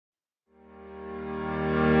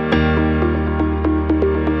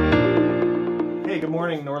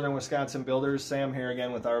morning, Northern Wisconsin builders. Sam here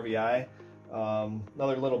again with RVI.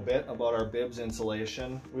 Another little bit about our BIBS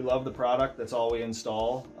insulation. We love the product. That's all we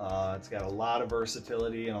install. It's got a lot of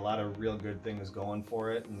versatility and a lot of real good things going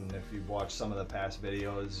for it. And if you've watched some of the past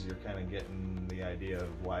videos, you're kind of getting the idea of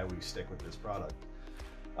why we stick with this product.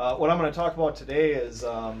 What I'm going to talk about today is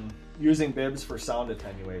using BIBS for sound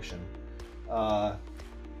attenuation.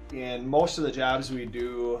 In most of the jobs we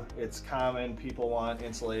do, it's common people want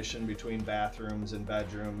insulation between bathrooms and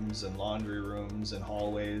bedrooms and laundry rooms and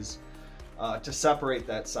hallways to separate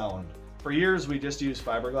that sound. For years we just used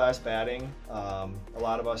fiberglass batting. A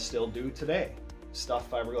lot of us still do today.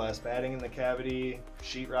 Stuff fiberglass batting in the cavity,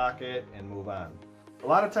 sheetrock it, and move on. A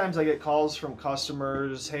lot of times I get calls from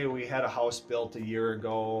customers, hey, we had a house built a year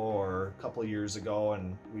ago or a couple of years ago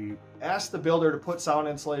and we asked the builder to put sound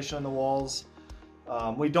insulation on the walls.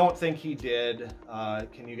 We don't think he did.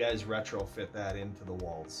 Can you guys retrofit that into the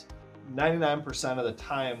walls? 99% of the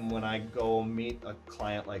time when I go meet a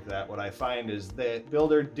client like that, what I find is the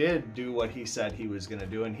builder did do what he said he was going to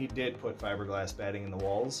do, and he did put fiberglass batting in the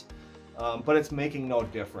walls, but it's making no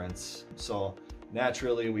difference. So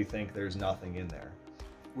naturally we think there's nothing in there.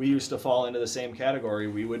 We used to fall into the same category.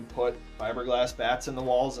 We would put fiberglass bats in the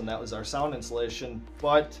walls and that was our sound insulation,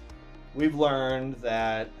 but we've learned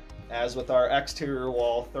that as with our exterior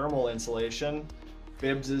wall thermal insulation,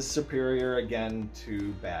 BIBS is superior again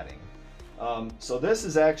to batting. So this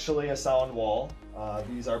is actually a sound wall.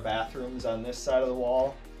 These are bathrooms on this side of the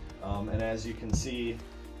wall. And as you can see,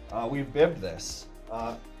 we've bibbed this.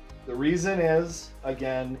 The reason is,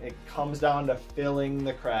 again, it comes down to filling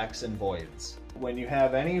the cracks and voids. When you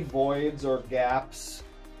have any voids or gaps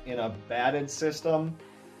in a batted system,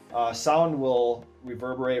 sound will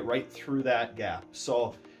reverberate right through that gap.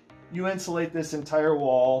 So you insulate this entire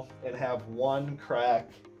wall and have one crack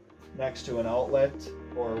next to an outlet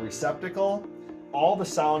or a receptacle, all the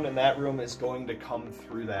sound in that room is going to come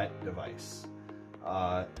through that device.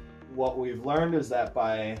 What we've learned is that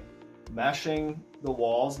by meshing the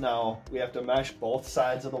walls, now we have to mesh both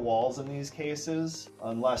sides of the walls in these cases,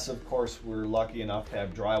 unless of course we're lucky enough to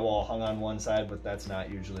have drywall hung on one side, but that's not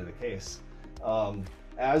usually the case.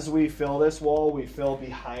 As we fill this wall, we fill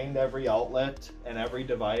behind every outlet and every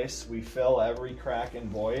device. We fill every crack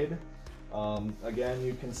and void. Again,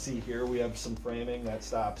 you can see here we have some framing that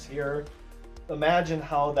stops here. Imagine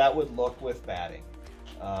how that would look with batting.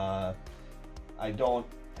 I don't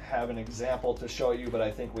have an example to show you, but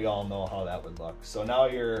I think we all know how that would look. So now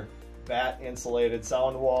your bat insulated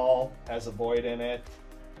sound wall has a void in it,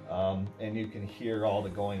 and you can hear all the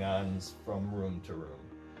going-ons from room to room.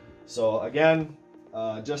 So again,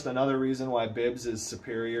 just another reason why BIBS is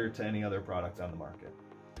superior to any other product on the market.